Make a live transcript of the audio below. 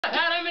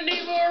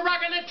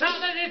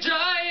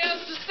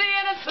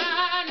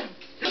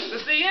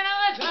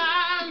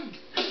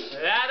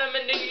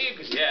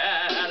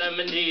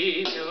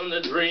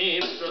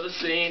dream, destroy the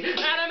scene.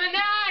 Adam and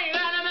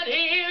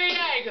Eve,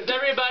 yeah, cause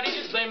everybody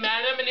just blame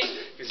Adam and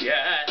Eve. Cause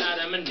yeah,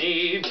 Adam and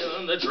Eve,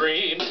 killing the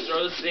dream,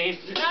 destroy the scene.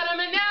 Adam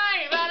and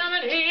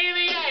Eve,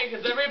 yeah,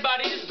 cause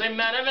everybody just blame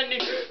Adam and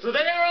Eve. So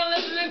they are all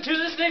listening to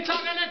this, they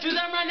talking to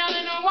them right now,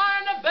 they don't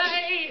want to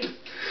obey.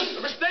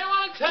 First they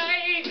want to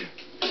take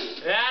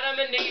Adam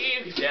and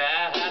Eve, cause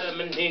yeah,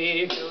 Adam and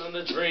Eve, killing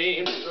the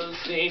dream, destroy the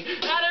scene.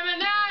 Adam and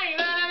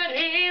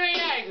Eve,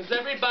 yeah, cause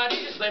everybody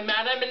just blame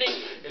Adam and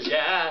Eve. Cause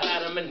yeah,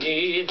 Adam and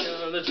Eve,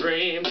 killing the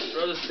dream,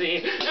 destroy the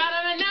scene.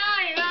 Adam and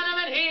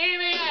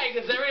Eve, yeah,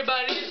 cause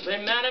everybody just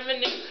blame Adam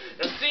and Eve.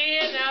 Now see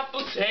an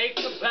apple, take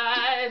a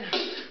bite,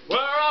 we're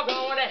all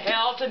going to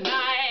hell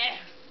tonight.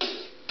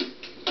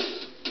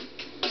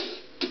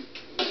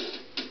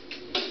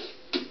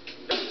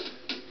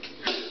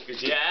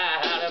 Cause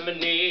yeah, Adam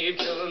and Eve,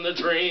 killing the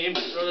dream,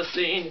 destroy the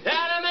scene.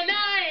 Adam and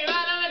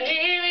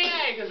Eve,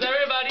 yeah, cause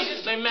everybody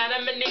just blame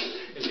Adam and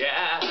Eve. Cause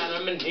yeah,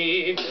 Adam and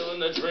Eve, killing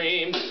the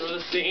dream, destroy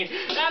the scene.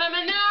 Adam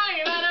and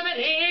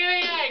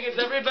Eve, yeah, cause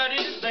everybody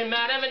just blame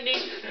Adam and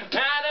Eve.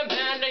 Adam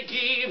and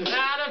Eve,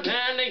 Adam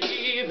and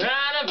Eve,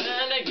 Adam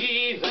and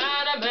Eve,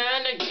 Adam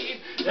and Eve,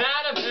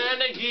 Adam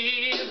and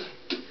Eve.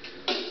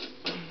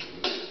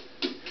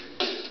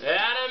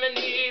 Adam and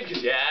Eve,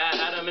 cause yeah,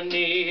 Adam and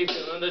Eve,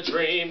 killing the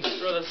dream,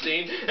 destroy the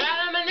scene.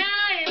 Adam and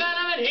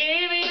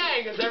Eve,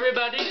 yeah, cause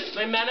everybody just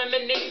blame Adam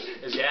and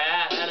Eve. Cause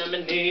yeah, Adam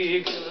and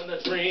Eve, killing the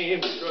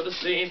dream, destroy the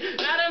scene.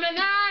 Adam and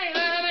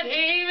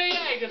Eve,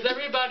 yeah, cause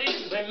everybody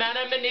just blame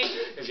Adam and Eve.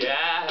 Cause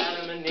yeah,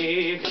 Adam and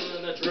Eve,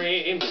 killing the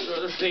dream, destroy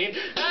the scene.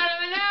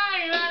 Adam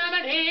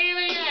and Eve,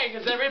 yeah,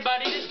 cause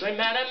everybody just blame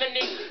Adam and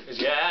Eve. Cause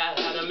yeah,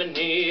 Adam and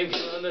Eve,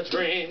 killing the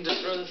dream,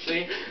 destroy the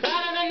scene.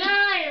 Adam and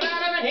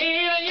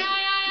Eve, yeah.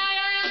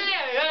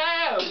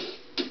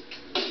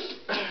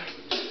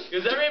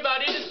 Cause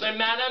everybody just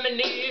blame Adam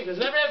and Eve. Cause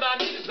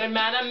everybody just blame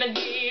Adam and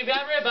Eve.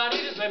 Everybody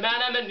just blame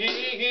Adam and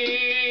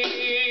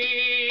Eve.